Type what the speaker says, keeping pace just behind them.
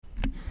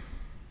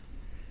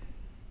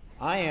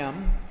I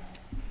am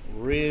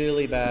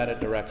really bad at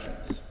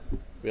directions.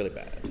 Really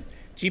bad.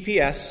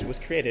 GPS was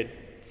created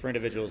for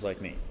individuals like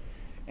me.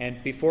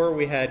 And before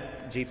we had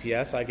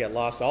GPS, I get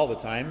lost all the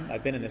time.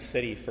 I've been in this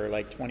city for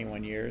like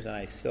 21 years, and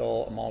I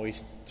still am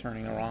always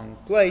turning the wrong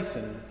place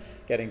and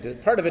getting to...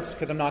 Part of it's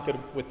because I'm not good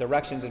with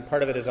directions, and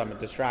part of it is I'm a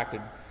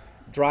distracted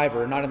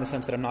driver, not in the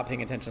sense that I'm not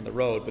paying attention to the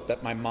road, but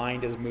that my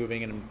mind is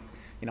moving, and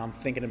I'm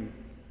thinking and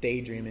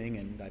daydreaming,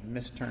 and I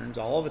miss turns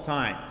all the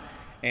time.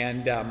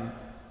 And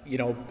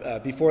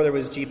before there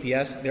was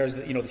GPS, there's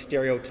the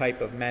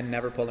stereotype of men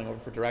never pulling over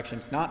for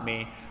directions. Not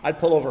me. I'd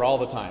pull over all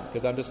the time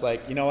because I'm just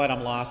like, you know what,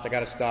 I'm lost. I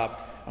got to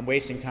stop. I'm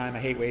wasting time. I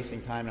hate wasting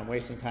time. I'm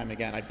wasting time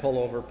again. I'd pull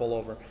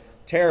over.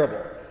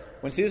 Terrible.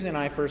 When Susan and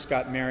I first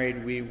got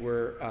married, we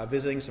were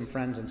visiting some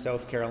friends in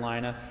South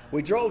Carolina.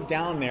 We drove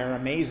down there,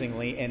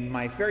 amazingly, in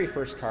my very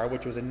first car,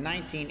 which was a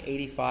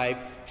 1985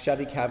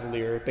 Chevy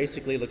Cavalier. It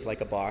basically looked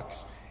like a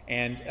box.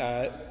 And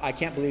I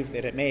can't believe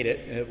that it made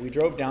it. We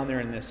drove down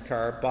there in this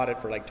car, bought it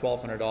for like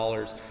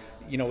 $1,200.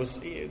 It was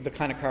the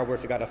kind of car where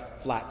if you got a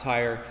flat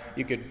tire,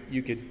 you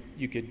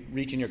could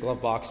reach in your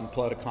glove box and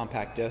pull out a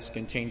compact disc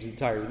and change the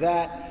tire with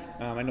that.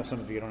 I know some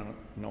of you don't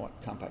know what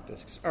compact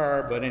discs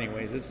are, but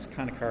anyways, this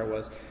kind of car it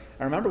was.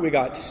 I remember we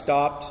got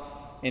stopped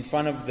in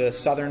front of the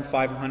Southern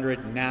 500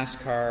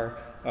 NASCAR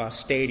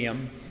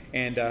stadium,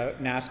 and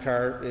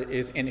NASCAR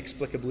is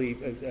inexplicably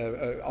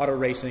auto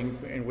racing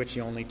in which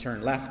you only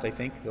turn left, I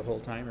think, the whole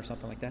time or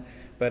something like that.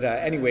 But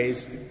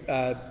anyways,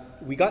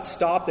 we got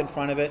stopped in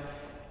front of it,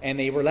 and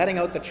they were letting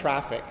out the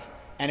traffic,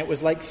 and it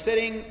was like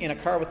sitting in a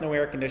car with no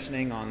air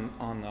conditioning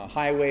on the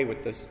highway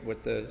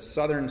with the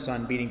southern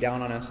sun beating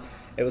down on us.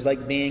 It was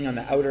like being on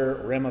the outer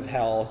rim of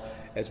hell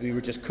as we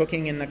were just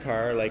cooking in the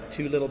car like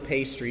two little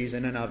pastries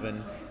in an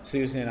oven,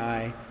 Susan and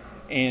I.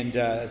 And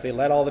as they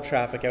let all the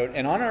traffic out.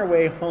 And on our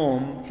way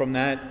home from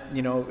that,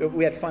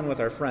 we had fun with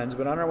our friends,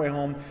 but on our way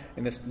home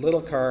in this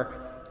little car,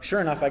 sure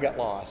enough, I got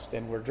lost.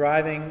 And we're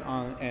driving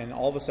on, and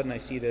all of a sudden I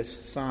see this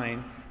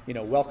sign,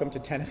 welcome to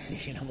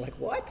Tennessee. And I'm like,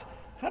 what?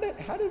 How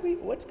did we,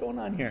 what's going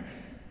on here?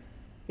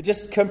 It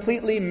just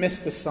completely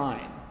missed the sign.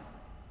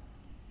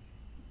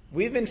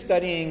 We've been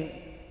studying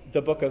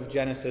the book of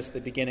Genesis,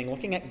 the beginning,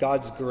 looking at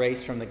God's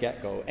grace from the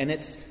get-go. And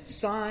it's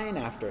sign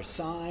after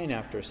sign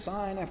after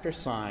sign after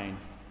sign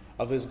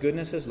of his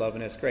goodness, his love,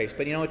 and his grace.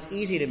 But it's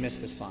easy to miss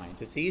the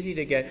signs. It's easy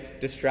to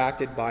get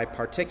distracted by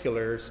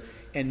particulars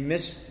and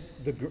miss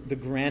the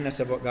grandness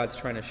of what God's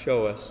trying to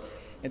show us.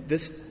 And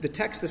the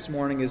text this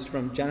morning is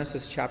from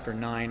Genesis chapter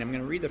 9. I'm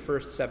going to read the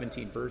first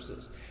 17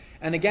 verses.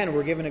 And again,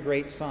 we're given a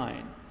great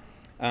sign.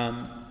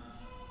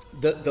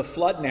 The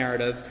flood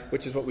narrative,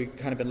 which is what we've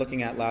kind of been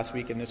looking at last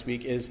week and this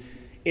week,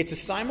 it's a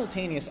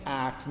simultaneous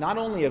act, not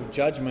only of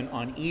judgment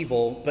on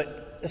evil,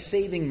 but a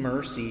saving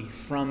mercy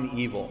from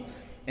evil.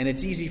 And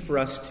it's easy for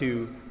us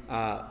to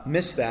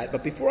miss that.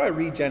 But before I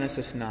read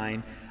Genesis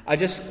 9, I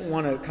just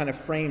want to kind of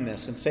frame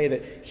this and say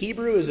that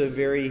Hebrew is a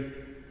very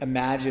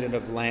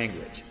imaginative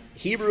language.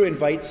 Hebrew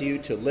invites you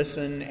to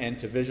listen and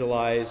to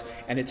visualize,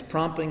 and it's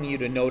prompting you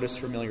to notice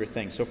familiar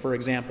things. So, for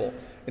example,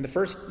 in the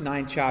first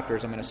 9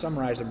 chapters, I'm going to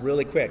summarize them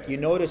really quick. You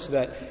notice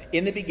that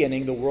in the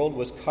beginning, the world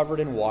was covered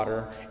in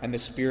water, and the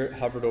Spirit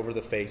hovered over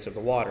the face of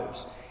the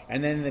waters.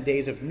 And then in the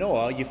days of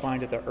Noah, you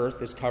find that the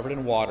earth is covered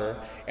in water,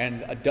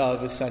 and a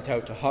dove is sent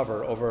out to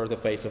hover over the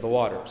face of the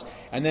waters.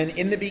 And then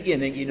in the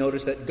beginning, you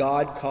notice that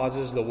God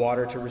causes the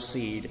water to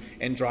recede,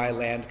 and dry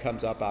land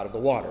comes up out of the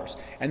waters.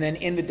 And then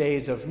in the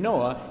days of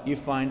Noah, you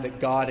find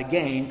that God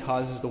again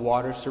causes the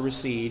waters to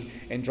recede,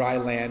 and dry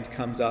land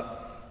comes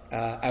up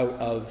out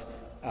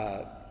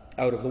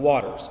of the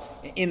waters.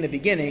 In the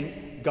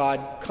beginning,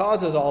 God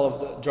causes all of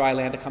the dry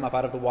land to come up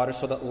out of the waters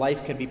so that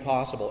life can be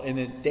possible. In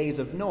the days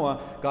of Noah,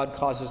 God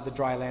causes the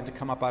dry land to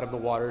come up out of the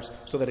waters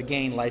so that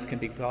again life can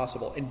be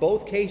possible. In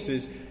both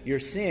cases, you're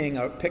seeing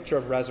a picture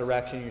of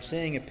resurrection. You're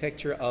seeing a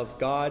picture of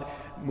God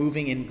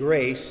moving in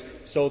grace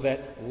so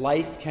that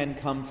life can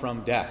come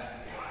from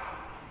death.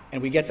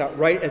 And we get that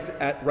right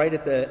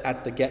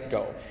at the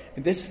get-go.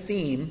 And this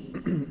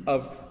theme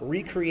of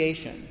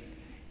recreation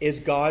is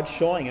God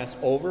showing us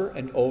over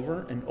and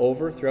over and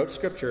over throughout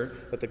Scripture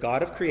that the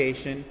God of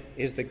creation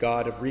is the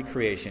God of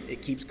recreation.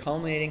 It keeps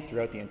culminating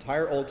throughout the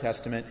entire Old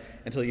Testament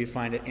until you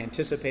find it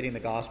anticipating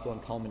the gospel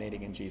and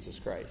culminating in Jesus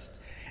Christ.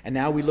 And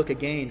now we look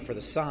again for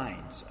the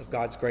signs of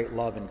God's great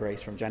love and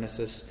grace from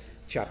Genesis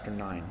chapter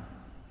 9.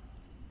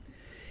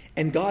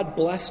 And God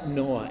blessed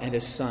Noah and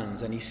his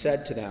sons, and he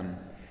said to them,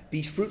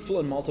 "Be fruitful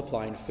and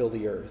multiply and fill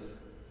the earth.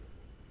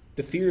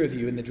 The fear of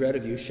you and the dread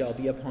of you shall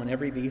be upon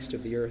every beast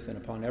of the earth and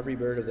upon every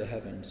bird of the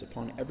heavens,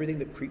 upon everything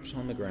that creeps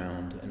on the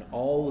ground, and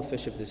all the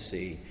fish of the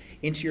sea.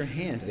 Into your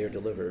hand they are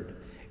delivered.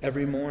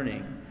 Every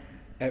morning,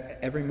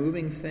 every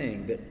moving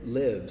thing that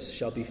lives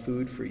shall be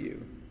food for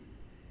you.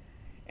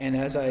 And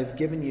as I have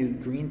given you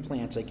green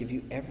plants, I give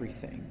you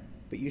everything.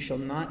 But you shall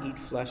not eat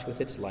flesh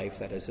with its life,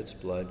 that is its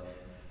blood.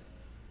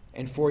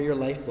 And for your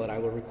lifeblood I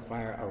will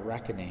require a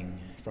reckoning.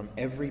 From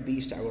every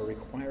beast I will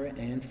require it,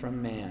 and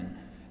from man.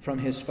 From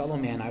his fellow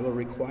man I will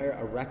require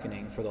a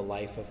reckoning for the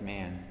life of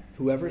man.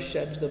 Whoever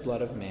sheds the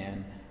blood of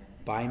man,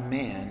 by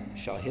man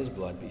shall his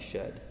blood be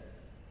shed.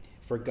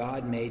 For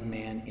God made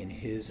man in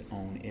his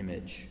own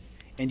image.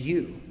 And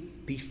you,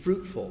 be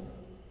fruitful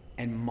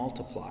and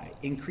multiply.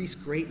 Increase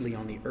greatly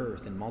on the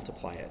earth and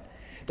multiply it.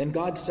 Then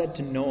God said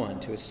to Noah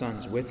and to his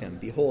sons with him,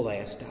 Behold, I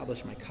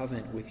establish my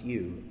covenant with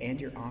you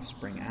and your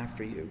offspring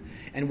after you,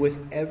 and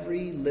with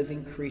every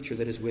living creature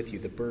that is with you,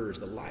 the birds,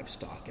 the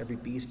livestock, every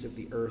beast of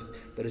the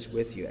earth that is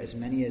with you, as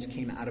many as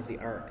came out of the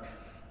ark.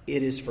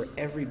 It is for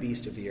every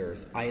beast of the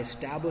earth. I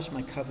establish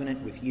my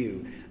covenant with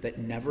you, that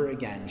never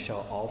again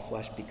shall all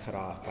flesh be cut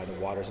off by the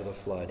waters of a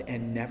flood,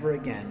 and never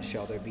again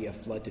shall there be a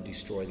flood to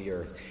destroy the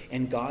earth.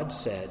 And God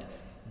said,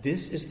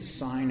 This is the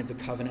sign of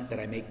the covenant that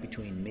I make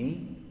between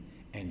me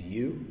and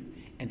you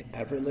and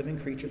every living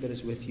creature that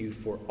is with you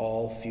for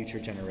all future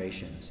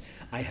generations.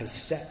 I have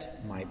set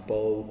my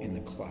bow in the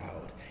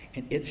cloud,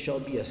 and it shall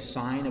be a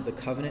sign of the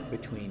covenant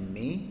between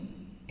me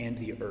and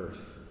the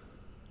earth.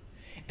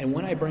 And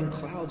when I bring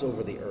clouds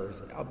over the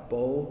earth, a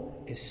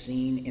bow is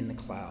seen in the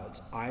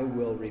clouds. I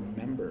will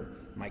remember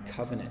my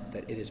covenant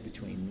that it is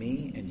between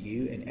me and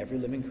you and every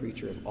living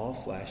creature of all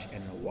flesh,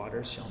 and the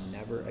waters shall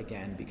never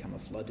again become a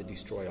flood to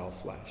destroy all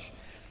flesh.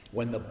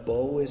 When the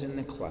bow is in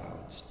the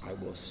clouds, I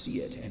will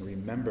see it and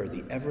remember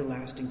the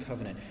everlasting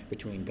covenant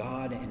between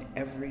God and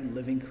every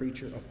living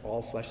creature of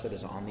all flesh that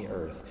is on the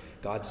earth.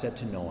 God said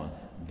to Noah,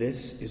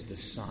 This is the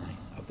sign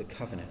of the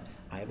covenant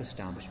I have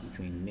established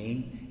between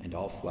me and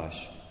all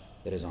flesh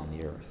that is on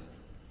the earth.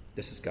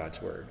 This is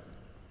God's word.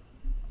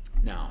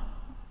 Now,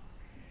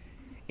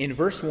 in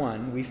verse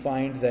 1, we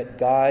find that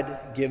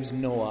God gives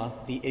Noah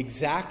the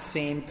exact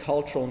same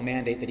cultural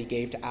mandate that he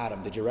gave to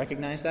Adam. Did you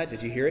recognize that?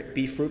 Did you hear it?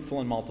 Be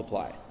fruitful and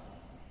multiply.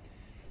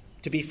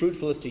 To be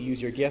fruitful is to use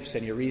your gifts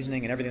and your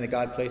reasoning and everything that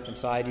God placed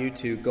inside you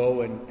to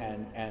go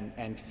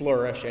and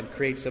flourish and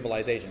create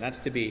civilization. That's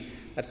to be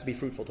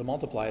fruitful. To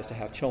multiply is to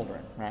have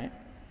children, right?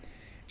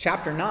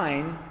 Chapter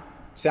 9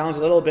 sounds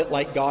a little bit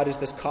like God is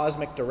this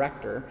cosmic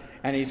director,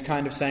 and he's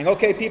kind of saying,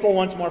 okay, people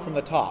once more from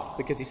the top,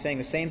 because he's saying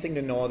the same thing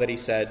to Noah that he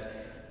said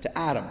to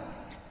Adam.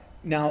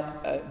 Now,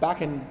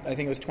 back in, I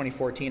think it was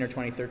 2014 or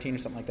 2013 or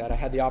something like that, I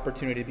had the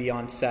opportunity to be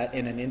on set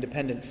in an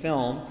independent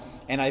film,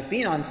 and I've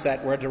been on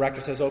set where a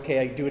director says, okay,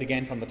 I do it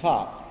again from the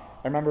top.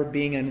 I remember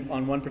being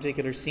on one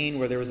particular scene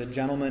where there was a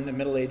gentleman, a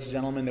middle-aged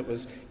gentleman that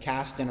was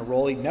cast in a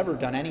role. He'd never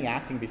done any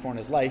acting before in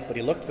his life, but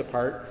he looked the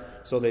part,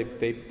 so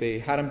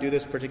they had him do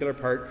this particular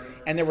part,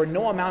 and there were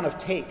no amount of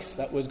takes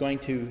that was going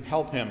to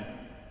help him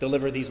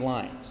deliver these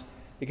lines,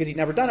 because he'd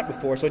never done it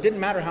before, so it didn't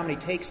matter how many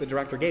takes the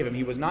director gave him,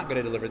 he was not going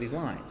to deliver these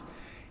lines.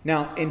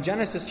 Now, in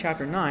Genesis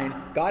chapter 9,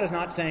 God is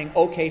not saying,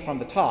 okay, from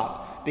the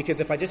top, because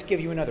if I just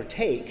give you another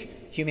take,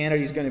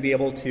 humanity is going to be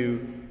able to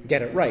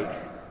get it right.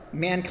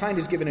 Mankind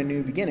is given a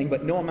new beginning,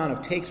 but no amount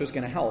of takes was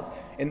going to help.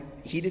 And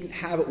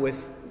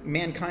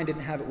mankind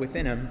didn't have it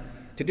within him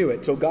to do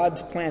it. So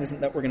God's plan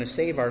isn't that we're going to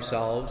save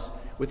ourselves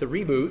with a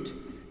reboot.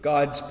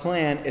 God's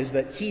plan is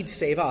that he'd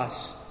save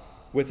us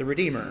with a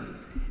Redeemer.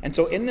 And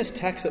so in this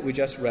text that we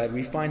just read,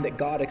 we find that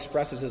God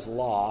expresses his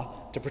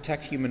law to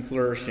protect human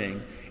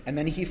flourishing, and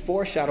then he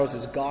foreshadows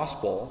his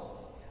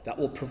gospel that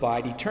will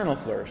provide eternal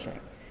flourishing.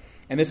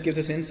 And this gives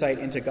us insight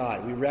into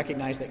God. We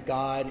recognize that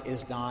God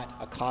is not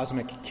a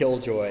cosmic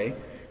killjoy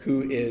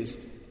who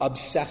is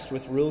obsessed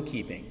with rule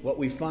keeping. What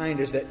we find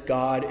is that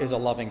God is a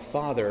loving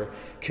father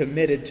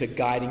committed to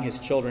guiding his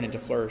children into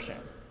flourishing.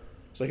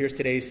 So here's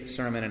today's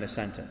sermon in a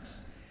sentence.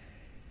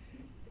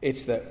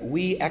 It's that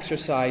we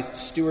exercise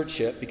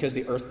stewardship because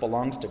the earth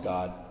belongs to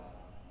God.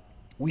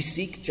 We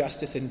seek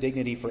justice and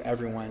dignity for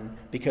everyone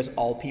because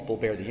all people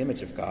bear the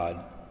image of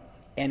God.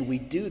 And we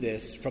do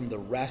this from the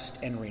rest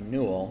and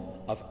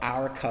renewal of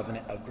our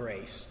covenant of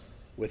grace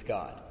with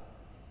God.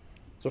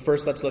 So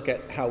first, let's look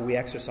at how we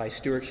exercise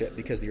stewardship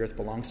because the earth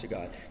belongs to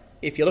God.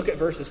 If you look at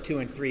verses 2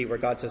 and 3, where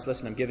God says,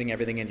 listen, I'm giving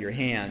everything into your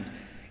hand.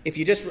 If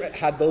you just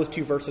had those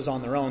two verses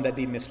on their own, that'd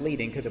be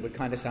misleading because it would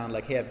kind of sound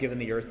like, hey, I've given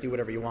the earth, do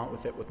whatever you want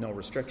with it with no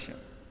restriction.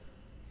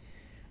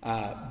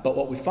 But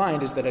what we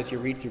find is that as you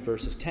read through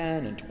verses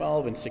 10 and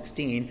 12 and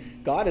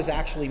 16, God is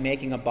actually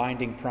making a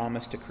binding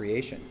promise to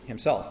creation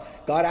himself.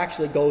 God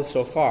actually goes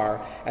so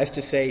far as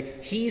to say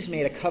he's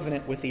made a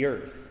covenant with the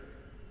earth.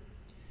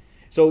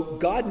 So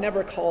God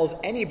never calls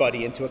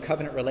anybody into a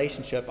covenant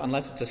relationship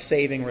unless it's a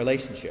saving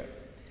relationship.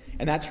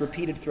 And that's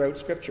repeated throughout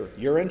Scripture.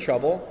 You're in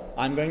trouble,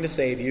 I'm going to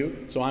save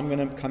you, so I'm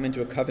going to come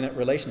into a covenant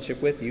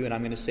relationship with you, and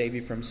I'm going to save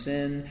you from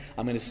sin,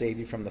 I'm going to save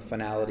you from the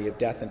finality of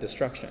death and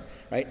destruction.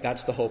 Right?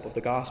 That's the hope of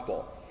the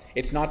gospel.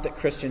 It's not that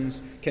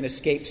Christians can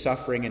escape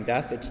suffering and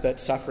death, it's that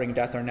suffering and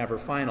death are never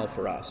final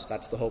for us.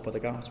 That's the hope of the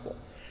gospel.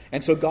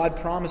 And so God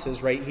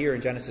promises right here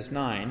in Genesis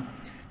 9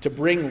 to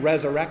bring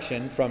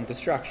resurrection from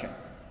destruction.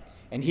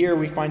 And here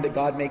we find that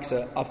God makes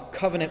a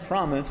covenant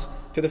promise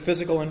to the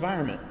physical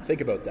environment. Think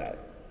about that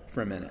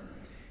for a minute.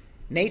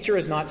 Nature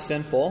is not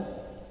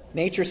sinful.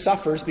 Nature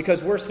suffers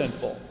because we're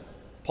sinful.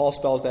 Paul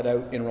spells that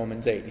out in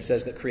Romans 8. He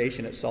says that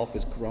creation itself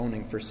is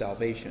groaning for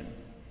salvation.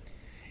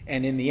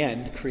 And in the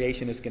end,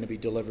 creation is going to be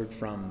delivered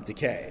from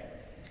decay.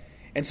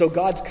 And so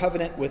God's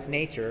covenant with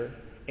nature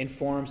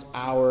informs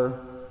our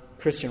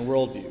Christian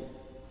worldview.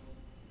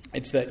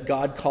 It's that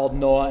God called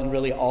Noah and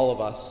really all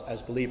of us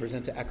as believers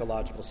into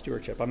ecological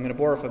stewardship. I'm going to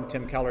borrow from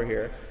Tim Keller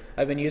here.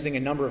 I've been using a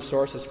number of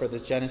sources for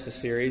this Genesis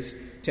series.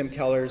 Tim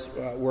Keller's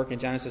work in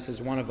Genesis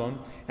is one of them,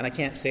 and I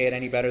can't say it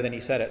any better than he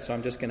said it, so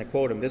I'm just going to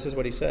quote him. This is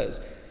what he says.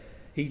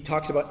 He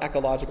talks about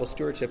ecological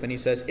stewardship, and he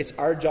says, it's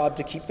our job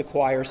to keep the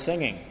choir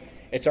singing.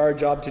 It's our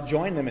job to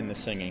join them in the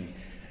singing.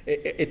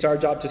 It's our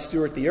job to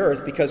steward the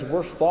earth because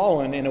we're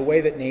fallen in a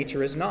way that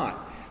nature is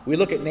not. We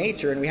look at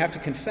nature and we have to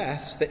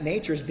confess that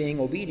nature is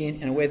being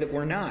obedient in a way that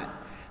we're not.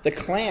 The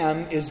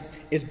clam is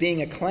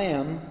being a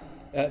clam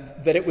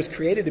that it was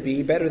created to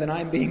be better than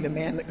I'm being the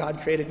man that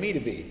God created me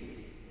to be.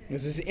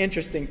 This is an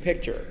interesting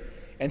picture.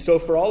 And so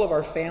for all of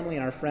our family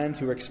and our friends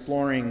who are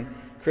exploring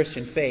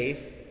Christian faith,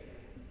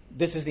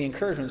 this is the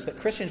encouragement that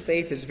Christian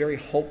faith is very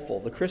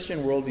hopeful. The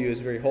Christian worldview is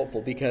very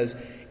hopeful because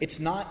it's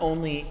not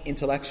only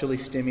intellectually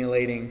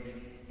stimulating,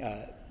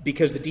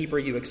 because the deeper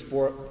you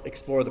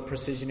explore the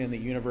precision in the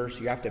universe,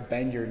 you have to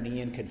bend your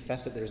knee and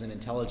confess that there's an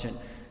intelligent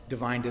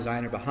divine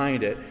designer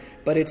behind it.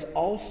 But it's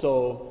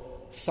also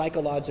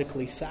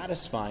psychologically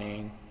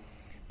satisfying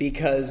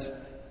because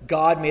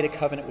God made a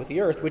covenant with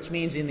the earth, which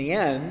means in the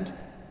end,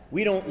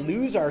 we don't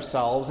lose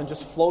ourselves and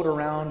just float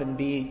around and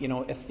be,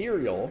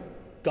 ethereal.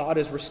 God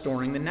is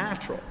restoring the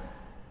natural.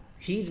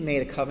 He's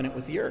made a covenant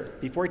with the earth.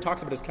 Before he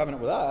talks about his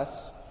covenant with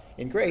us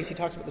in grace, he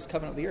talks about this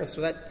covenant with the earth. So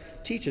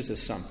that teaches us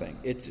something.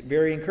 It's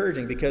very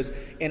encouraging because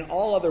in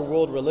all other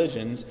world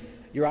religions,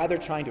 you're either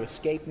trying to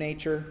escape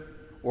nature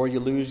or you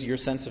lose your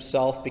sense of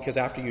self because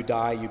after you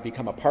die, you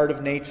become a part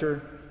of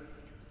nature,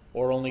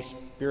 or only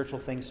spiritual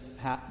things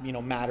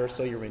matter,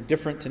 so you're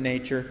indifferent to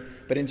nature.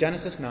 But in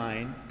Genesis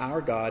 9,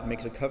 our God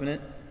makes a covenant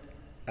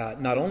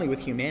not only with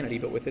humanity,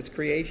 but with its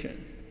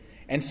creation.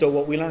 And so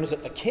what we learn is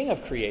that the king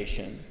of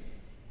creation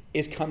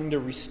is coming to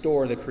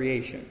restore the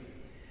creation.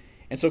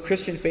 And so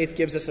Christian faith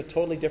gives us a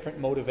totally different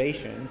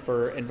motivation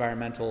for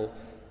environmental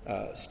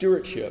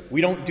stewardship.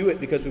 We don't do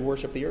it because we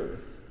worship the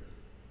earth.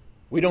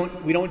 We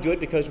don't do it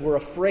because we're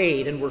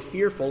afraid and we're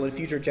fearful and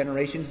future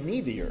generations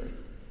need the earth.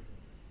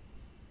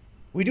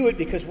 We do it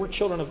because we're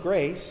children of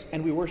grace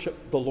and we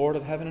worship the Lord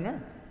of heaven and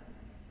earth.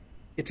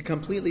 It's a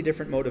completely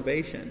different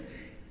motivation.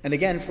 And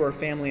again, for our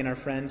family and our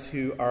friends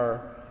who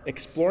are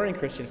exploring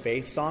Christian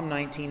faith, Psalm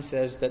 19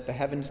 says that the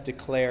heavens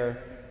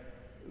declare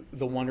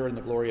the wonder and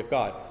the glory of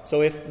God.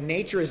 So if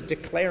nature is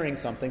declaring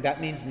something, that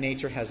means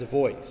nature has a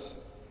voice,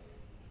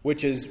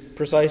 which is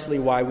precisely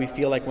why we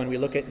feel like when we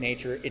look at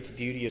nature, its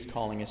beauty is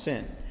calling us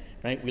in.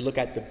 Right? We look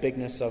at the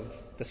bigness of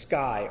the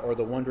sky or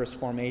the wondrous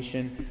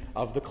formation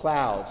of the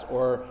clouds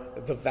or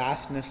the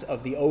vastness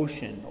of the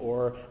ocean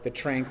or the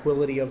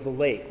tranquility of the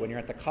lake when you're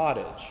at the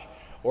cottage,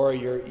 or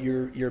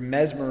you're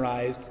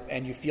mesmerized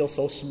and you feel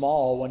so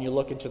small when you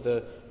look into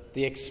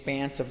the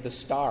expanse of the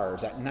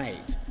stars at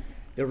night.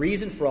 The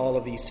reason for all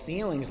of these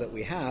feelings that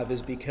we have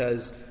is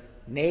because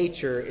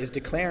nature is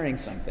declaring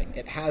something.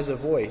 It has a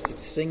voice.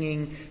 It's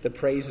singing the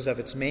praises of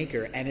its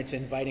maker, and it's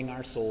inviting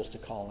our souls to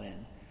call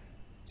in.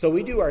 So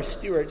we do our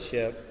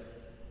stewardship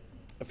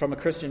from a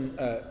Christian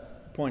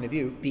point of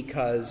view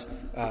because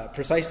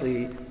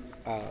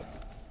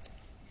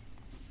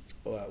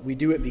we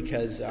do it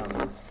because,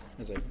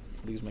 as I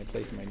lose my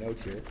place in my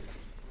notes here,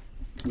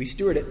 we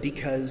steward it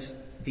because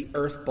the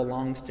earth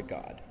belongs to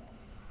God.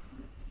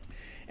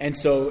 And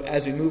so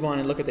as we move on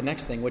and look at the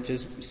next thing, which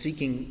is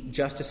seeking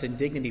justice and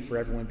dignity for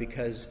everyone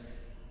because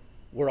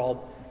we're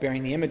all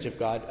bearing the image of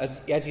God,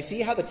 as you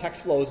see how the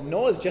text flows,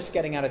 Noah's just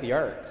getting out of the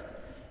ark.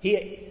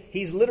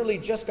 He's literally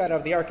just got out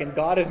of the ark, and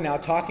God is now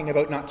talking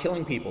about not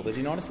killing people. Did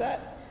you notice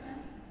that?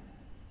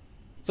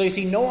 So you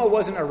see, Noah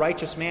wasn't a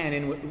righteous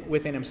man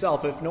within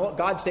himself. If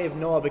God saved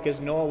Noah because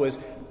Noah was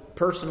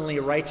personally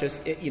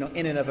righteous,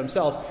 in and of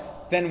himself,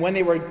 then when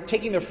they were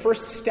taking their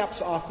first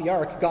steps off the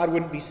ark, God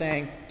wouldn't be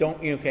saying,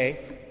 don't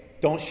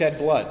shed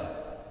blood.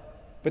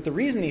 But the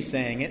reason he's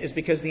saying it is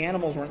because the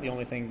animals weren't the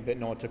only thing that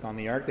Noah took on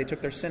the ark. They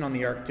took their sin on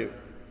the ark too.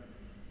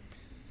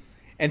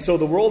 And so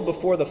the world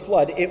before the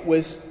flood, it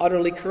was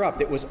utterly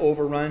corrupt. It was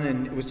overrun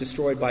and it was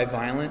destroyed by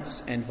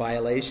violence and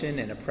violation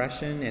and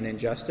oppression and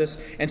injustice.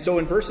 And so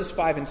in verses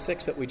 5 and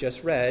 6 that we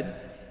just read,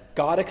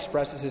 God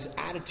expresses his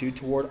attitude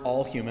toward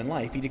all human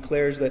life. He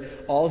declares that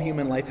all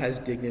human life has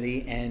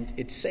dignity and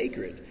it's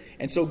sacred.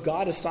 And so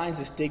God assigns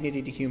this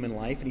dignity to human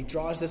life, and he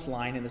draws this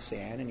line in the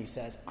sand, and he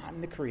says, I'm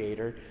the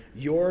creator,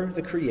 you're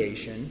the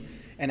creation,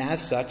 and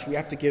as such, we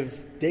have to give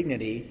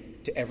dignity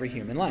to every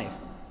human life.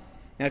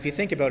 Now, if you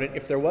think about it,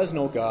 if there was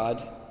no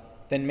God,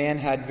 then man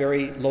had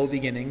very low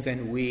beginnings,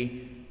 and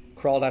we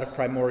crawled out of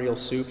primordial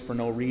soup for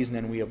no reason,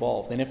 and we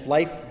evolved. And if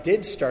life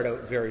did start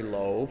out very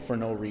low for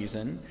no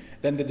reason,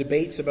 then the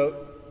debates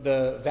about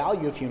the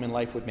value of human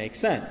life would make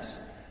sense,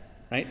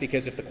 right?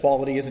 Because if the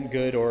quality isn't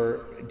good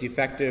or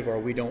defective or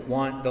we don't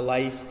want the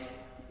life,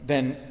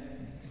 then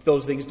if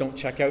those things don't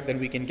check out, then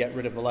we can get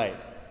rid of the life.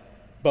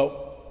 But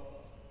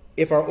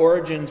if our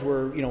origins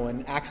were,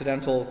 an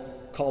accidental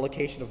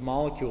collocation of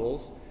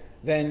molecules,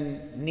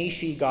 then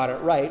Nietzsche got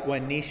it right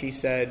when Nietzsche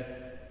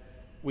said,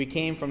 we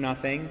came from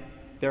nothing,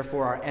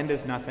 therefore our end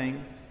is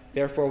nothing,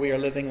 Therefore, we are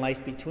living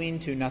life between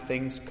two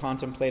nothings,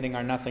 contemplating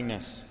our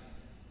nothingness.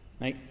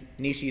 Right?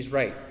 Nishi's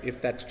right,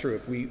 if that's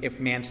true, if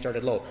man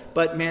started low.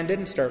 But man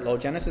didn't start low.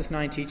 Genesis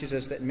 9 teaches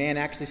us that man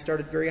actually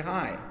started very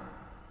high.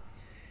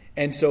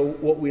 And so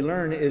what we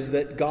learn is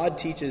that God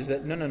teaches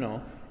that,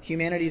 no.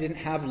 Humanity didn't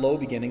have low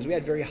beginnings. We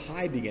had very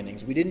high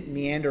beginnings. We didn't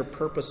meander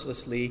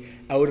purposelessly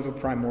out of a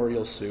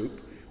primordial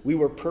soup. We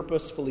were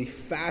purposefully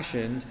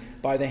fashioned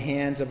by the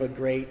hands of a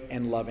great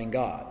and loving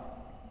God.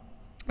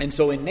 And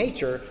so in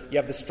nature, you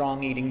have the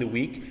strong eating the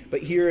weak.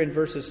 But here in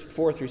verses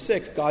 4 through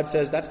 6, God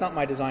says, that's not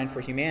my design for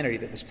humanity,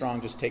 that the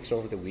strong just takes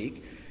over the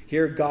weak.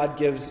 Here God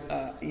gives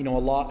a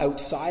law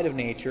outside of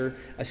nature,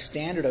 a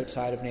standard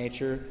outside of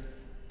nature,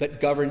 that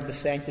governs the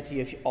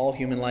sanctity of all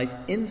human life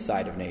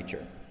inside of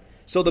nature.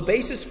 So the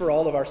basis for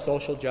all of our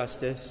social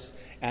justice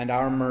and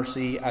our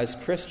mercy as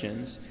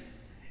Christians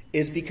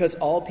is because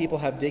all people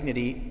have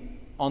dignity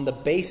on the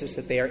basis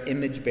that they are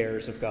image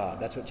bearers of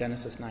God. That's what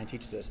Genesis 9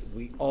 teaches us.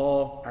 We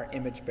all are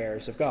image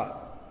bearers of God.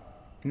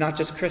 Not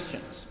just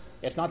Christians.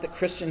 It's not that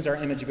Christians are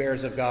image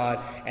bearers of God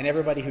and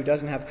everybody who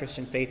doesn't have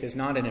Christian faith is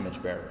not an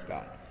image bearer of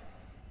God.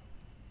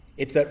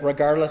 It's that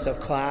regardless of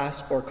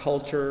class or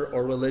culture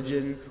or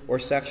religion or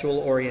sexual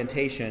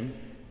orientation,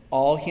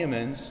 all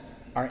humans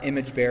are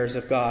image bearers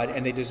of God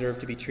and they deserve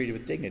to be treated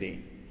with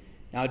dignity.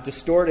 Now,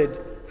 distorted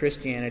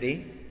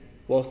Christianity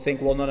will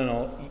think, well,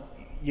 no.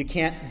 You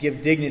can't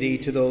give dignity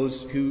to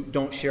those who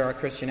don't share our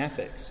Christian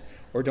ethics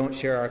or don't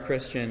share our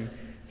Christian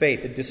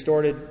faith. A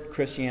distorted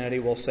Christianity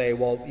will say,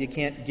 well, you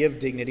can't give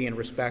dignity and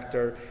respect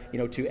to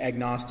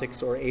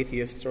agnostics or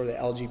atheists or the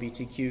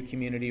LGBTQ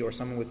community or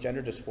someone with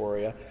gender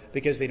dysphoria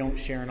because they don't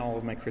share in all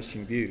of my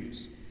Christian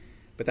views.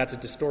 But that's a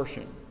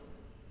distortion.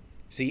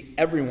 See,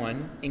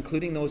 everyone,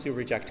 including those who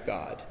reject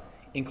God,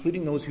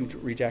 including those who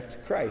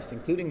reject Christ,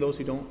 including those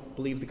who don't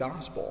believe the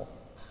gospel,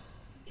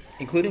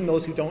 including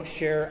those who don't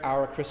share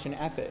our Christian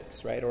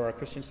ethics, right, or our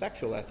Christian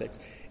sexual ethics,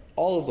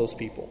 all of those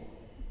people,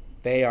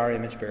 they are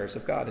image bearers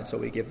of God, and so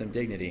we give them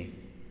dignity.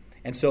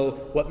 And so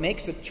what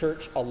makes the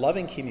church a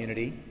loving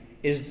community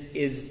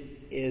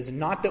is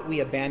not that we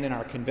abandon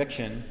our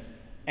conviction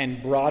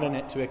and broaden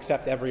it to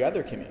accept every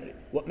other community.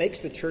 What makes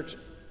the church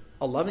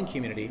a loving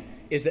community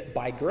is that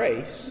by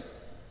grace,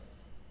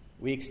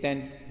 we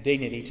extend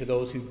dignity to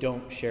those who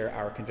don't share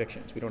our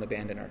convictions. We don't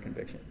abandon our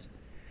convictions.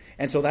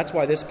 And so that's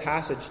why this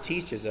passage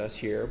teaches us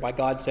here, by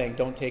God saying,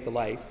 don't take a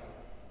life,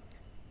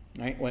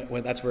 right?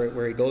 When that's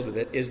where he goes with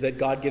it, is that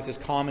God gives his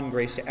common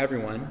grace to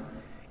everyone,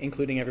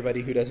 including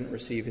everybody who doesn't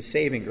receive his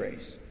saving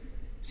grace.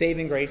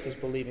 Saving grace is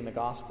believing the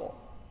gospel,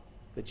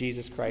 that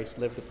Jesus Christ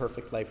lived the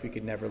perfect life we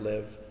could never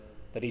live,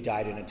 that he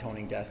died an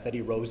atoning death, that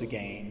he rose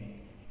again,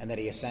 and that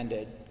he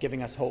ascended,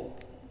 giving us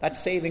hope. That's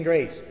saving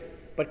grace.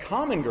 But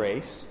common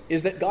grace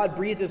is that God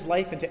breathed his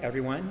life into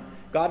everyone.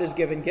 God has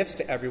given gifts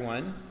to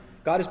everyone.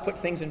 God has put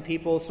things in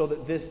people so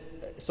that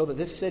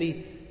this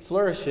city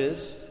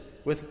flourishes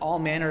with all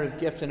manner of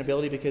gift and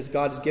ability because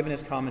God has given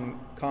his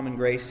common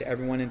grace to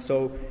everyone, and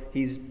so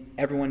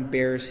everyone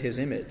bears his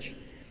image.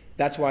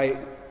 That's why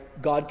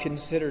God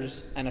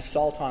considers an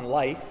assault on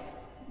life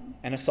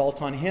an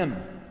assault on him,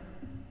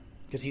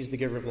 because he's the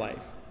giver of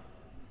life.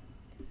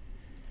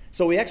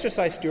 So we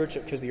exercise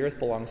stewardship because the earth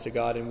belongs to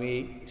God, and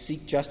we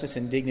seek justice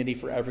and dignity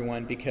for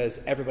everyone because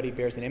everybody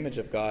bears an image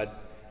of God.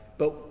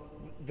 But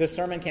the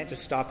sermon can't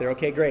just stop there.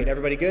 Okay, great,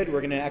 everybody good? We're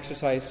going to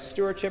exercise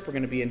stewardship. We're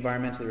going to be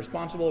environmentally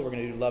responsible. We're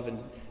going to do love and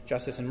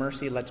justice and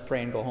mercy. Let's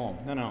pray and go home.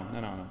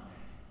 No.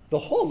 The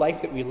whole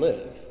life that we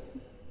live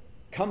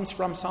comes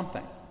from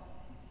something.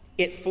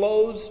 It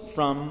flows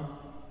from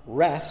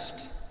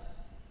rest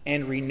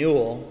and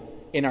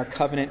renewal in our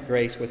covenant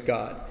grace with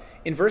God.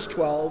 In verse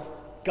 12,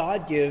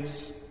 God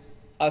gives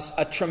us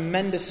a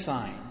tremendous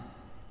sign.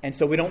 And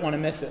so we don't want to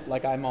miss it,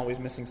 like I'm always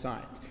missing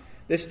signs.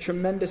 This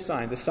tremendous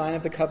sign, the sign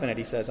of the covenant,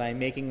 he says, I am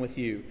making with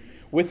you.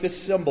 With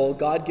this symbol,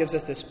 God gives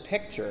us this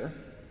picture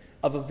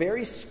of a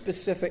very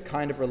specific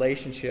kind of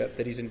relationship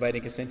that he's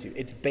inviting us into.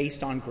 It's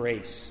based on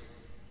grace.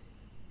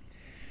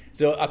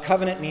 So a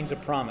covenant means a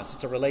promise.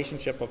 It's a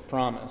relationship of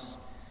promise.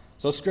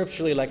 So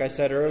scripturally, like I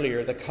said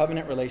earlier, the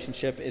covenant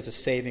relationship is a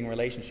saving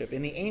relationship.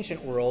 In the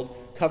ancient world,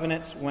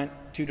 covenants went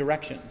two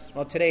directions.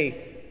 Well,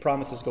 today,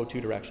 promises go two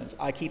directions.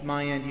 I keep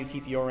my end, you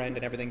keep your end,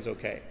 and everything's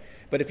okay.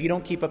 But if you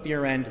don't keep up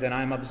your end, then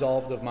I'm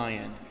absolved of my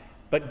end.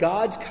 But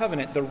God's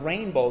covenant, the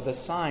rainbow, the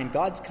sign,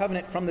 God's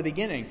covenant from the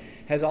beginning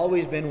has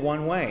always been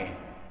one way.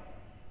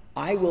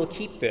 I will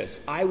keep this.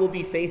 I will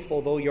be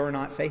faithful though you're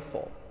not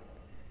faithful.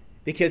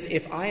 Because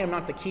if I am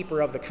not the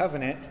keeper of the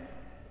covenant,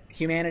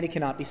 humanity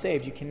cannot be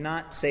saved. You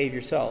cannot save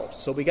yourselves.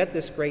 So we get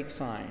this great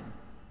sign.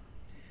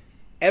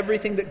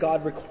 Everything that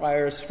God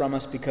requires from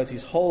us because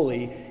he's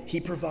holy,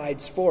 he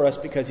provides for us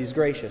because he's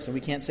gracious, and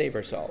we can't save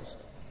ourselves.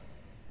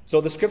 So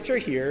the scripture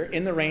here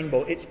in the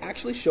rainbow, it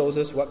actually shows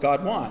us what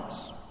God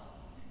wants.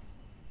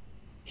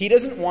 He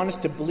doesn't want us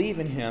to believe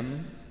in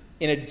him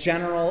in a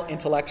general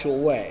intellectual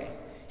way.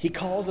 He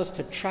calls us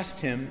to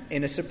trust him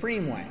in a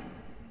supreme way.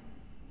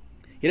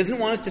 He doesn't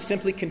want us to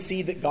simply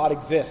concede that God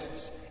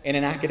exists in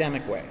an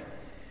academic way.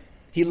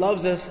 He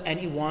loves us and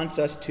he wants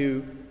us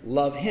to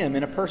love him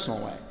in a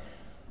personal way.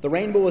 The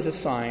rainbow is a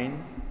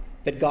sign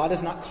that God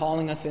is not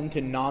calling us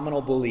into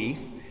nominal belief,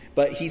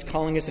 but he's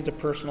calling us into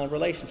personal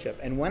relationship.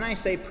 And when I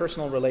say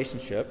personal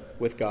relationship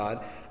with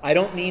God, I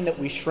don't mean that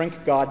we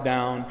shrink God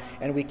down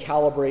and we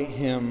calibrate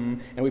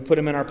him and we put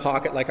him in our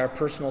pocket like our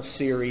personal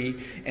Siri,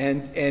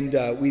 and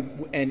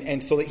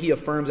so that he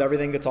affirms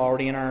everything that's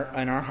already in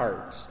our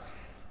hearts.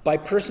 By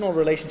personal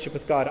relationship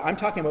with God, I'm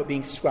talking about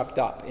being swept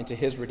up into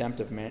his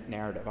redemptive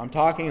narrative. I'm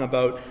talking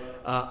about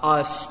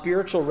a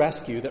spiritual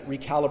rescue that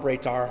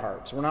recalibrates our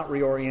hearts. We're not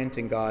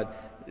reorienting God,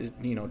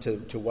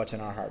 to what's in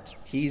our hearts.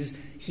 He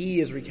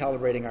is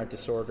recalibrating our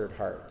disordered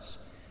hearts.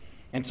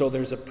 And so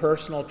there's a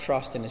personal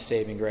trust in his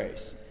saving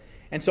grace.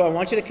 And so I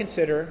want you to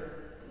consider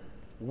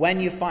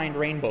when you find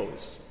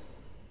rainbows,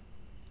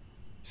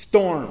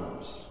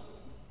 storms.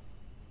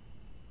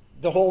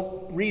 The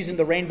whole reason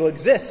the rainbow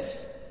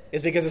exists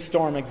is because a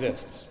storm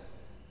exists.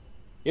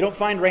 You don't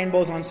find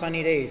rainbows on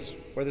sunny days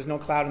where there's no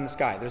cloud in the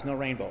sky. There's no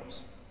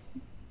rainbows.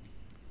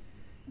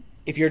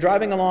 If you're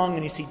driving along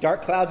and you see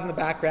dark clouds in the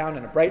background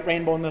and a bright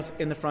rainbow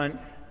in the front,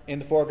 in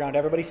the foreground,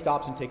 everybody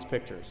stops and takes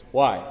pictures.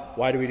 Why?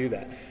 Why do we do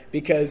that?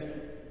 Because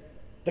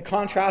the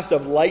contrast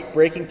of light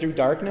breaking through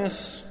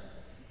darkness,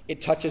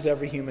 it touches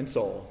every human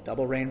soul.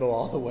 Double rainbow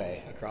all the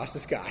way across the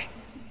sky.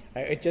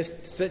 It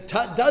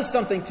does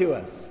something to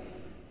us.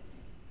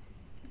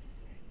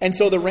 And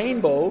so the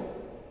rainbow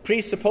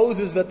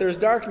presupposes that there's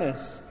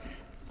darkness.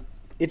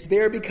 It's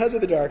there because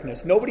of the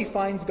darkness. Nobody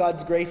finds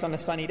God's grace on a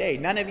sunny day.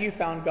 None of you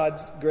found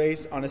God's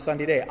grace on a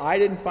sunny day. I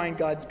didn't find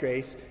God's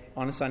grace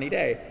on a sunny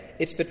day.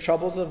 It's the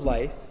troubles of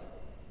life.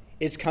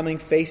 It's coming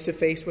face to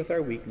face with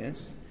our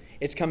weakness.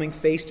 It's coming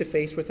face to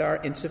face with our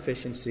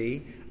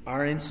insufficiency,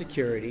 our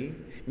insecurity.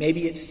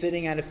 Maybe it's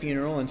sitting at a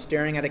funeral and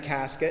staring at a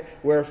casket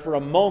where for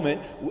a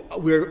moment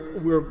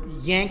we're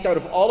yanked out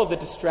of all of the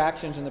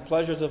distractions and the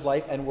pleasures of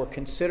life and we're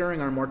considering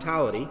our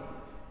mortality.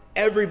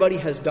 Everybody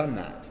has done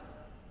that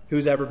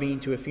who's ever been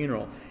to a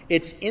funeral.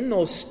 It's in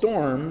those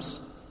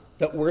storms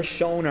that we're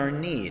shown our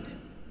need.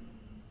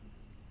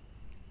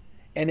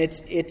 And it's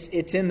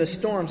in the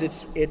storms.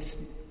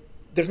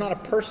 There's not a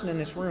person in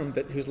this room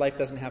whose life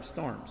doesn't have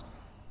storms.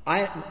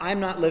 I'm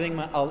not living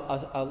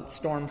a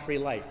storm-free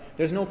life.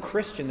 There's no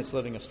Christian that's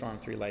living a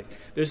storm-free life.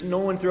 There's no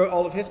one throughout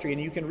all of history.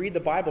 And you can read the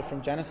Bible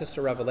from Genesis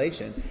to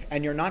Revelation,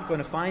 and you're not going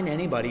to find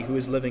anybody who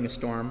is living a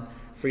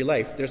storm-free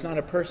life. There's not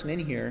a person in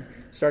here,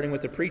 starting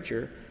with the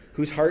preacher,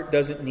 whose heart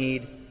doesn't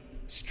need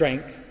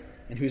strength,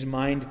 and whose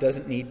mind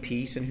doesn't need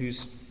peace, and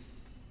whose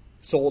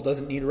soul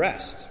doesn't need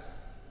rest.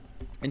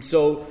 And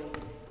so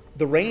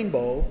the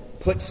rainbow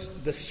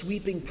puts the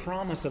sweeping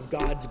promise of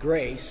God's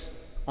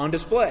grace on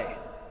display.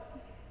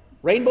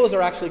 Rainbows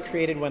are actually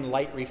created when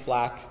light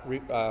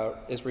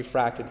is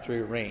refracted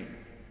through rain.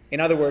 In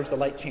other words, the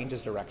light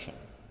changes direction.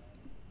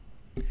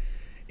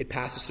 It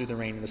passes through the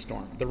rain and the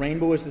storm. The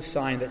rainbow is the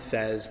sign that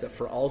says that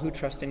for all who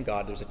trust in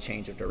God, there's a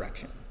change of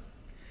direction.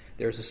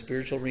 There's a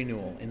spiritual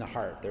renewal in the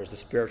heart. There's a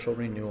spiritual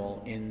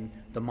renewal in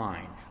the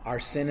mind. Our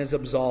sin is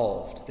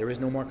absolved. There is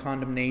no more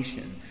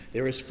condemnation.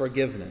 There is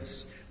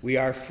forgiveness. We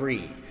are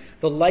free.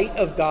 The light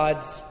of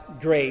God's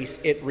grace,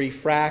 it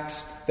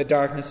refracts the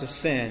darkness of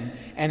sin,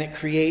 and it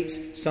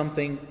creates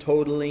something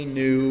totally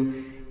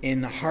new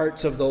in the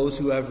hearts of those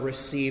who have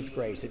received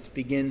grace. It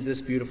begins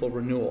this beautiful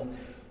renewal.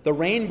 The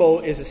rainbow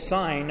is a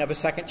sign of a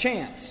second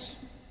chance.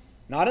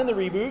 Not in the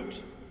reboot,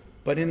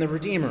 but in the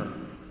Redeemer.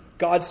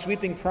 God's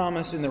sweeping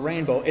promise in the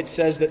rainbow, it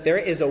says that there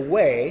is a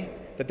way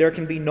that there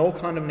can be no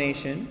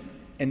condemnation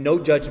and no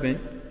judgment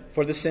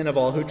for the sin of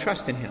all who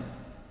trust in him.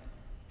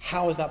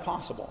 How is that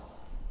possible?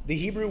 The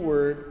Hebrew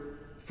word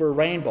for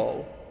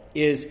rainbow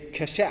is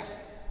kashef,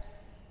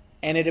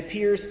 and it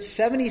appears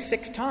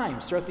 76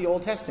 times throughout the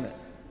Old Testament,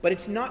 but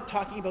it's not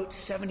talking about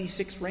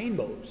 76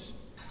 rainbows.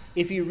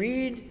 If you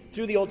read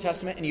through the Old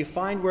Testament and you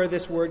find where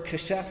this word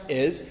kashef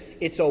is,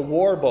 it's a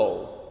war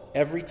bow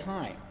every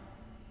time.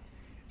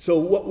 So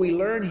what we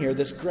learn here,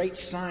 this great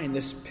sign,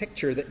 this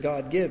picture that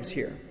God gives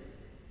here,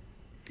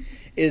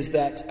 is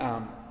that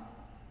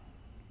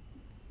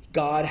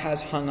God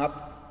has hung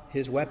up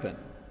his weapon.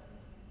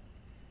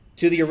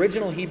 To the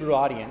original Hebrew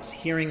audience,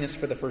 hearing this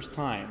for the first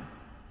time,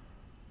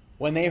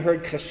 when they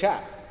heard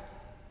kashef,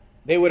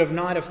 they would have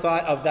not have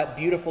thought of that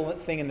beautiful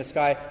thing in the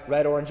sky,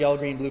 red, orange, yellow,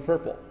 green, blue,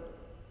 purple.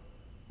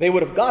 They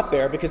would have got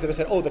there because they would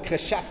have said, oh, the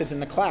kashef is in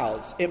the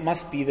clouds. It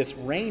must be this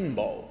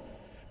rainbow.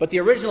 But the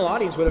original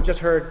audience would have just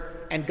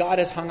heard, and God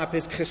has hung up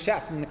his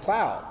kashef in the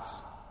clouds.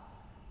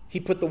 He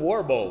put the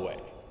war bow away.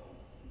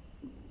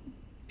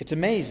 It's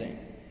amazing.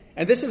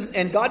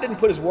 And God didn't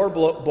put his war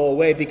bow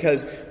away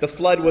because the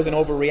flood was an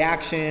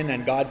overreaction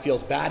and God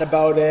feels bad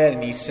about it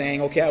and he's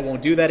saying, okay, I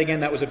won't do that again.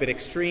 That was a bit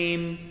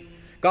extreme.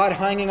 God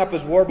hanging up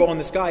his war bow in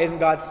the sky isn't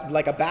God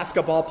like a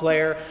basketball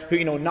player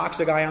who, knocks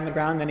a guy on the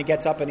ground, then he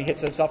gets up and he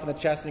hits himself in the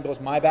chest and he goes,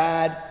 my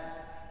bad.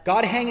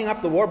 God hanging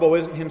up the war bow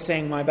isn't him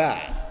saying, my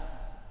bad.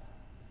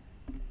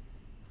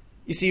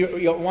 You see,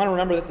 you want to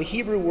remember that the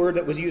Hebrew word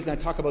that was used, and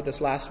I talked about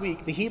this last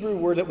week, the Hebrew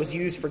word that was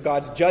used for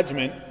God's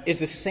judgment is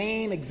the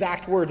same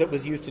exact word that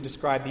was used to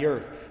describe the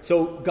earth.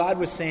 So God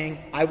was saying,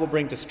 I will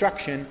bring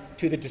destruction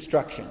to the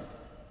destruction.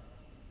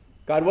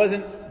 God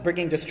wasn't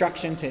bringing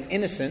destruction to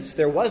innocence.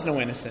 There was no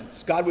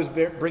innocence. God was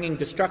bringing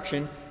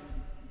destruction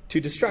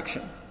to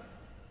destruction.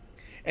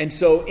 And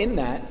so in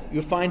that,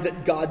 you find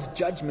that God's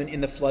judgment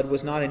in the flood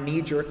was not a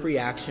knee-jerk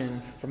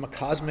reaction from a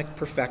cosmic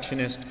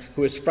perfectionist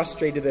who was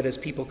frustrated that his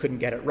people couldn't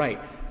get it right.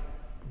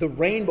 The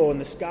rainbow in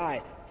the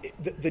sky,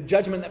 the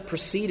judgment that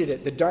preceded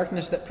it, the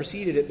darkness that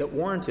preceded it, that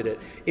warranted it,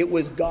 it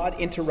was God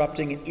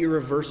interrupting an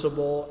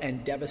irreversible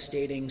and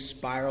devastating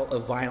spiral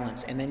of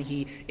violence. And then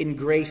he, in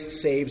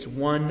grace, saves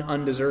one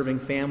undeserving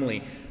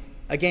family.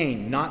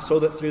 Again, not so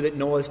that through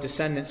Noah's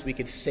descendants we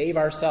could save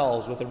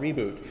ourselves with a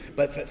reboot,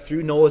 but that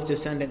through Noah's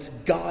descendants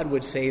God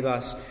would save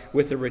us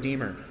with a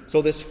Redeemer.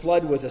 So this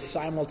flood was a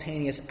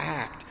simultaneous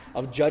act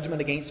of judgment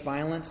against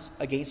violence,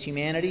 against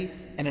humanity,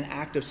 and an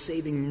act of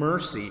saving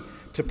mercy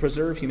to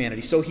preserve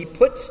humanity. So he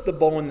puts the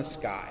bow in the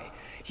sky.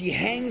 He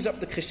hangs up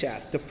the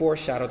Kesheth to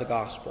foreshadow the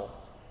gospel.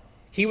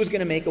 He was going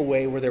to make a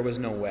way where there was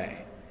no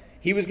way.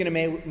 He was going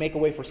to make a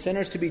way for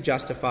sinners to be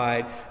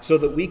justified so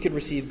that we could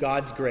receive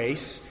God's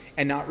grace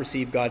and not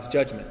receive God's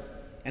judgment.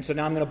 And so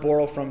now I'm going to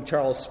borrow from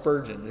Charles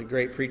Spurgeon, the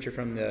great preacher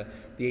from the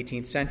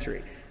 18th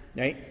century.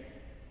 Right?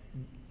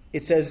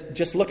 It says,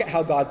 just look at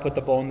how God put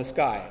the bow in the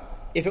sky.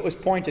 If it was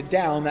pointed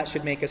down, that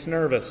should make us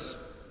nervous.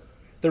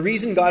 The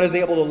reason God is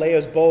able to lay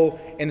his bow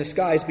in the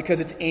sky is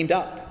because it's aimed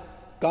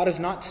up. God has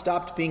not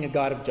stopped being a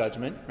God of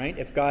judgment. Right?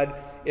 If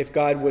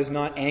God was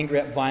not angry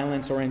at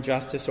violence or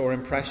injustice or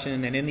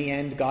oppression, and in the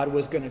end God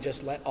was going to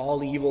just let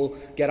all evil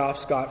get off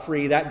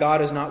scot-free, that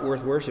God is not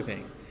worth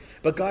worshiping.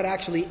 But God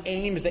actually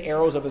aims the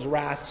arrows of his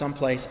wrath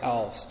someplace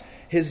else.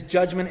 His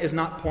judgment is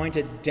not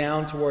pointed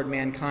down toward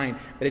mankind,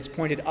 but it's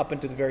pointed up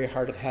into the very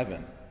heart of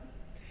heaven.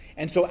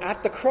 And so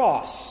at the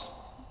cross,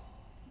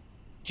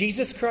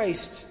 Jesus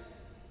Christ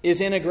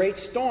is in a great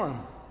storm.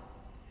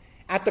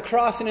 At the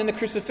cross and in the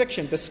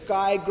crucifixion, the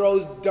sky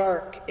grows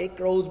dark. It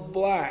grows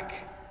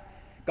black.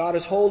 God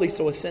is holy,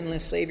 so a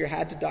sinless Savior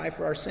had to die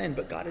for our sin.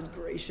 But God is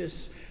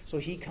gracious, so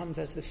he comes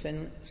as the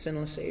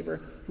sinless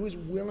Savior who is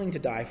willing to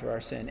die for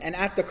our sin. And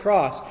at the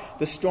cross,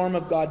 the storm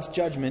of God's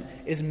judgment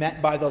is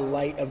met by the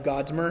light of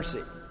God's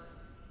mercy.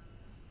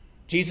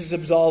 Jesus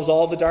absolves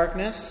all the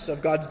darkness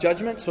of God's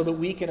judgment so that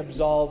we can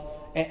absolve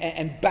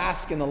and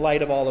bask in the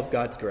light of all of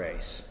God's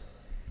grace.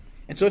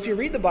 And so if you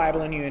read the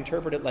Bible and you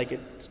interpret it like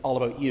it's all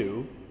about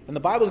you, then the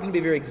Bible is going to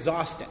be very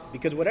exhausting,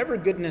 because whatever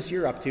goodness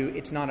you're up to,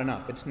 it's not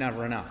enough. It's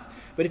never enough.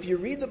 But if you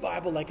read the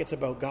Bible like it's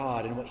about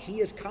God and what he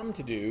has come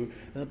to do,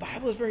 then the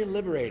Bible is very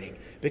liberating,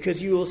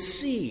 because you will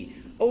see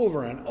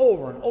over and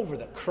over and over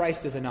that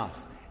Christ is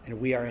enough and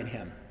we are in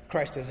him.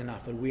 Christ is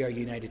enough and we are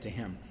united to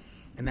him.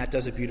 And that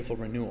does a beautiful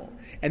renewal.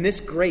 And this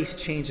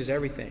grace changes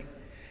everything.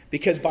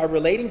 Because by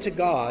relating to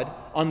God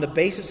on the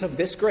basis of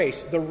this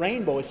grace, the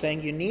rainbow is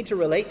saying you need to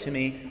relate to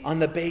me on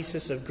the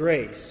basis of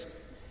grace.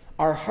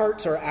 Our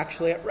hearts are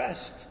actually at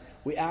rest.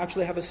 We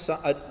actually have a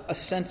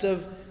sense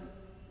of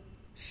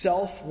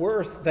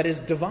self-worth that is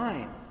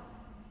divine.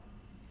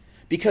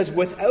 Because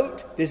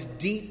without this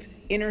deep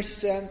inner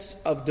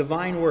sense of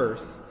divine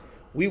worth,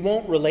 we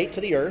won't relate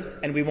to the earth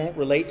and we won't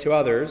relate to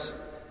others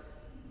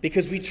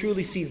because we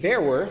truly see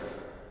their worth.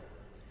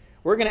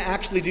 We're going to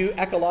actually do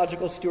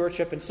ecological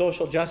stewardship and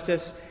social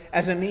justice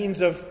as a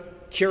means of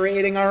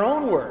curating our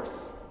own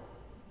worth.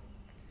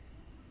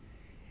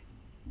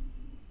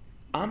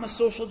 I'm a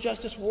social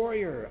justice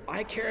warrior.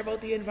 I care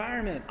about the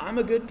environment. I'm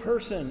a good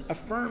person.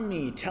 Affirm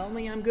me. Tell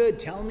me I'm good.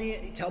 Tell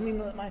me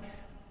that my,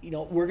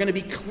 we're going to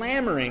be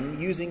clamoring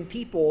using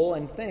people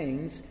and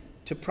things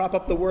to prop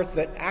up the worth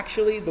that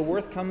actually the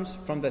worth comes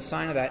from the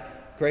sign of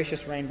that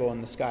gracious rainbow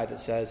in the sky that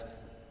says,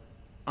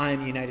 I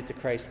am united to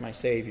Christ, my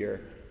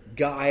Savior.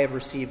 God, I have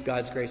received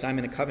God's grace. I'm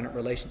in a covenant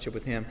relationship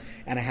with him,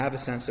 and I have a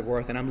sense of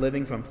worth, and I'm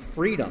living from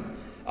freedom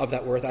of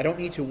that worth. I don't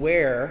need to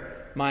wear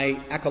my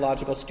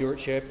ecological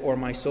stewardship or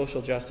my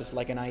social justice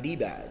like an ID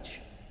badge.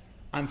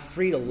 I'm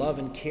free to love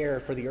and care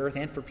for the earth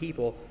and for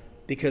people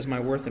because my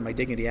worth and my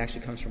dignity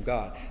actually comes from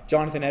God.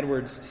 Jonathan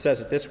Edwards says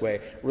it this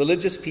way: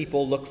 religious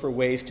people look for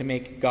ways to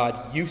make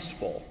God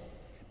useful,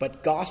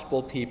 but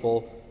gospel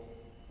people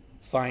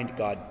find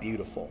God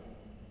beautiful.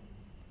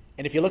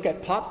 And if you look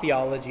at pop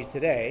theology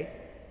today,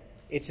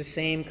 it's the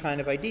same kind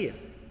of idea.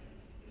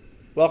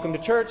 Welcome to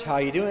church. How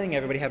are you doing?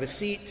 Everybody have a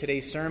seat.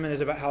 Today's sermon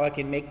is about how I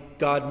can make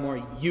God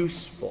more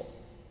useful.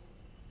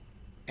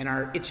 And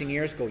our itching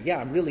ears go, yeah,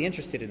 I'm really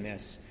interested in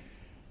this.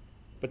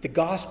 But the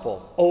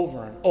gospel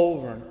over and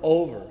over and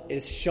over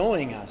is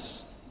showing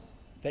us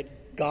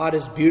that God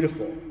is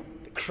beautiful,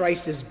 that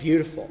Christ is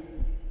beautiful.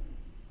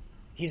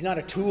 He's not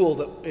a tool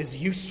that is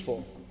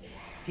useful.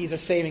 He's a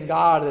saving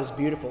God that is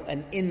beautiful.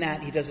 And in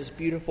that, he does this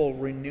beautiful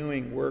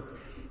renewing work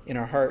in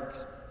our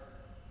hearts.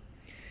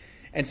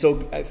 And so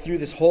through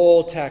this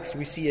whole text,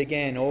 we see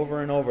again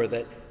over and over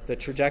that the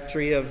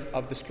trajectory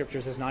of the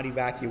Scriptures is not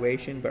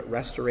evacuation, but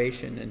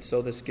restoration. And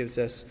so this gives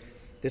us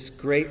this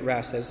great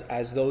rest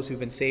as those who've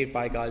been saved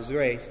by God's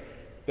grace,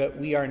 but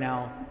we are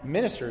now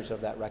ministers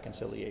of that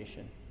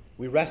reconciliation.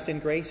 We rest in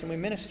grace and we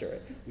minister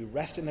it. We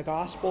rest in the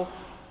gospel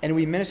and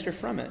we minister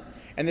from it.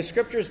 And the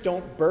scriptures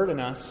don't burden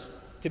us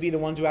to be the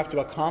ones who have to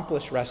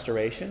accomplish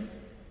restoration.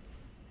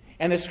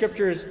 And the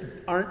scriptures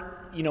aren't,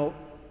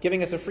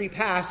 giving us a free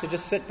pass to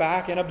just sit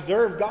back and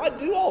observe God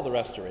do all the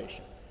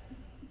restoration.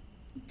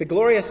 The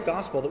glorious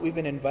gospel that we've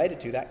been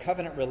invited to, that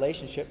covenant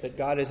relationship that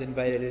God has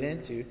invited it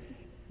into,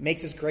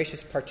 makes us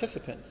gracious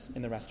participants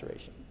in the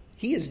restoration.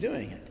 He is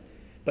doing it.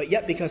 But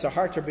yet, because our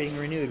hearts are being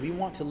renewed, we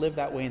want to live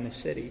that way in the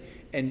city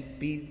and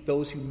be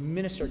those who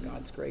minister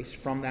God's grace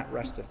from that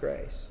rest of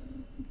grace.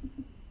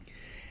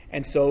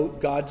 And so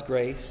God's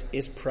grace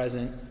is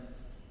present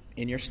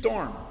in your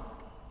storm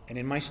and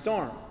in my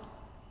storm.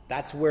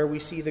 That's where we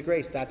see the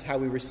grace. That's how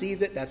we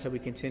received it. That's how we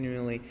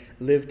continually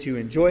live to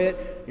enjoy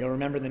it. You'll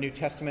remember in the New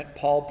Testament,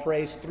 Paul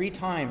prays 3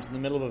 times in the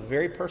middle of a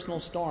very personal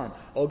storm.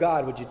 Oh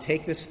God, would you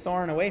take this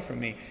thorn away from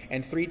me?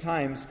 And 3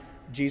 times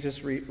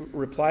Jesus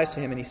replies to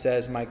him and he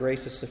says, my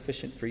grace is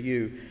sufficient for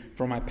you,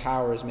 for my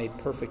power is made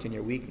perfect in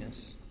your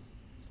weakness.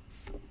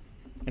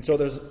 And so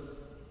there's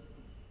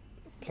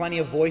plenty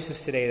of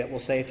voices today that will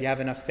say, if you have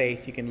enough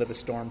faith, you can live a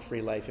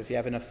storm-free life. If you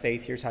have enough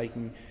faith, here's how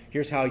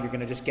you're going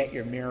to just get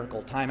your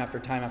miracle time after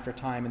time after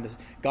time, and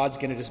God's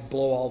going to just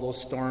blow all those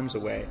storms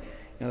away.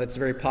 That's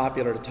very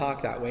popular to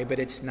talk that way, but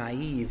it's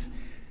naive.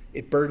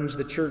 It burdens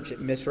the church. It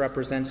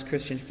misrepresents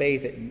Christian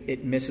faith.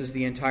 It misses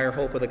the entire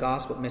hope of the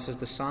gospel. It misses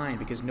the sign,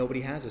 because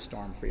nobody has a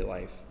storm-free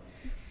life.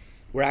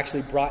 We're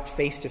actually brought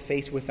face to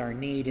face with our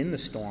need in the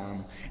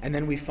storm, and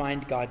then we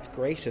find God's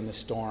grace in the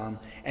storm,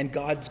 and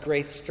God's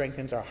grace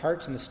strengthens our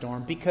hearts in the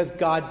storm, because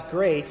God's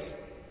grace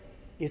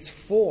is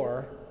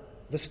for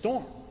the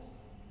storm.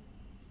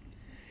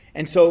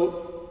 And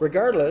so,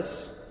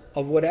 regardless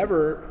of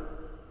whatever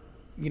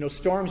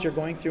storms you're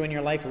going through in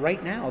your life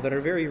right now that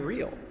are very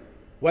real,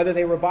 whether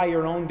they were by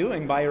your own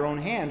doing, by your own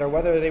hand, or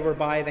whether they were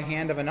by the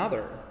hand of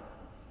another,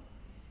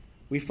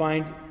 we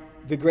find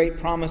the great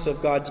promise of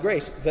God's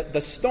grace.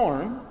 The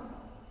storm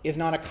is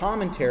not a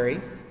commentary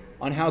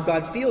on how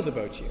God feels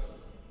about you.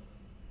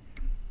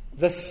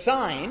 The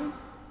sign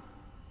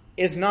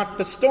is not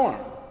the storm.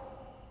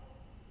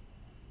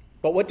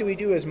 But what do we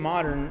do as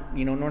modern,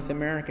 North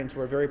Americans?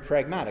 We're very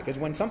pragmatic. Because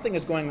when something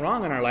is going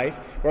wrong in our life,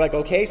 we're like,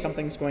 okay,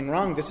 something's going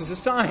wrong. This is a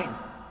sign,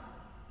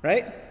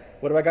 right?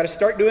 What do I got to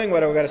start doing?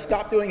 What do I got to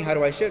stop doing? How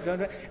do I shift?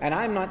 And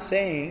I'm not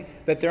saying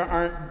that there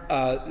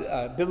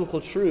aren't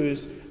biblical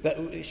truths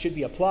that should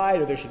be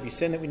applied, or there should be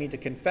sin that we need to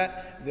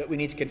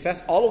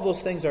confess. All of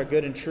those things are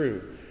good and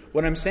true.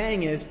 What I'm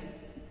saying is,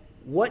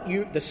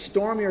 the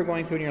storm you're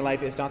going through in your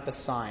life is not the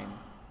sign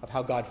of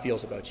how God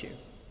feels about you.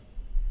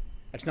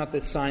 That's not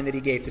the sign that he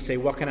gave to say,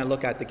 what can I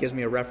look at that gives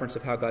me a reference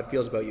of how God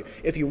feels about you?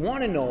 If you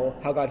want to know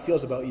how God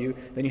feels about you,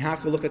 then you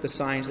have to look at the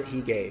signs that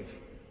he gave.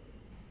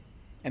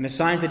 And the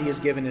signs that he has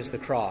given is the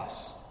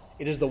cross.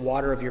 It is the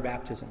water of your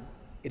baptism.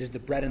 It is the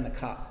bread and the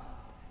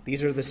cup.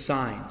 These are the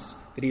signs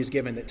that he has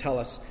given that tell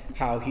us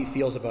how he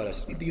feels about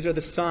us. These are the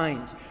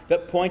signs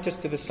that point us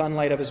to the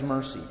sunlight of his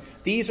mercy.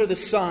 These are the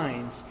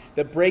signs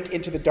that break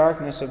into the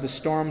darkness of the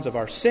storms of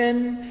our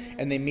sin,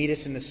 and they meet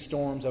us in the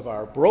storms of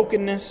our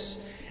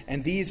brokenness.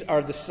 And these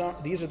are the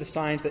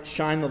signs that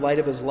shine the light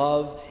of his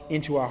love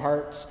into our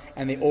hearts,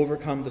 and they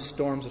overcome the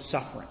storms of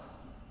suffering.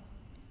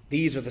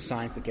 These are the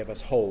signs that give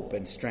us hope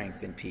and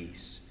strength and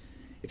peace.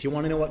 If you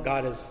want to know what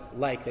God is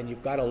like, then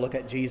you've got to look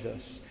at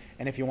Jesus.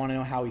 And if you want to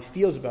know how he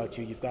feels about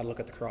you, you've got to look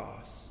at the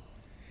cross.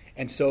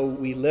 And so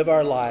we live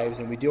our lives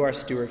and we do our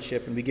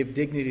stewardship and we give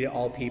dignity to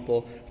all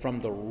people from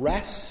the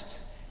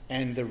rest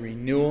and the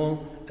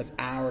renewal of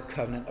our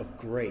covenant of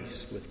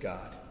grace with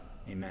God.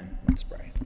 Amen. Let's pray.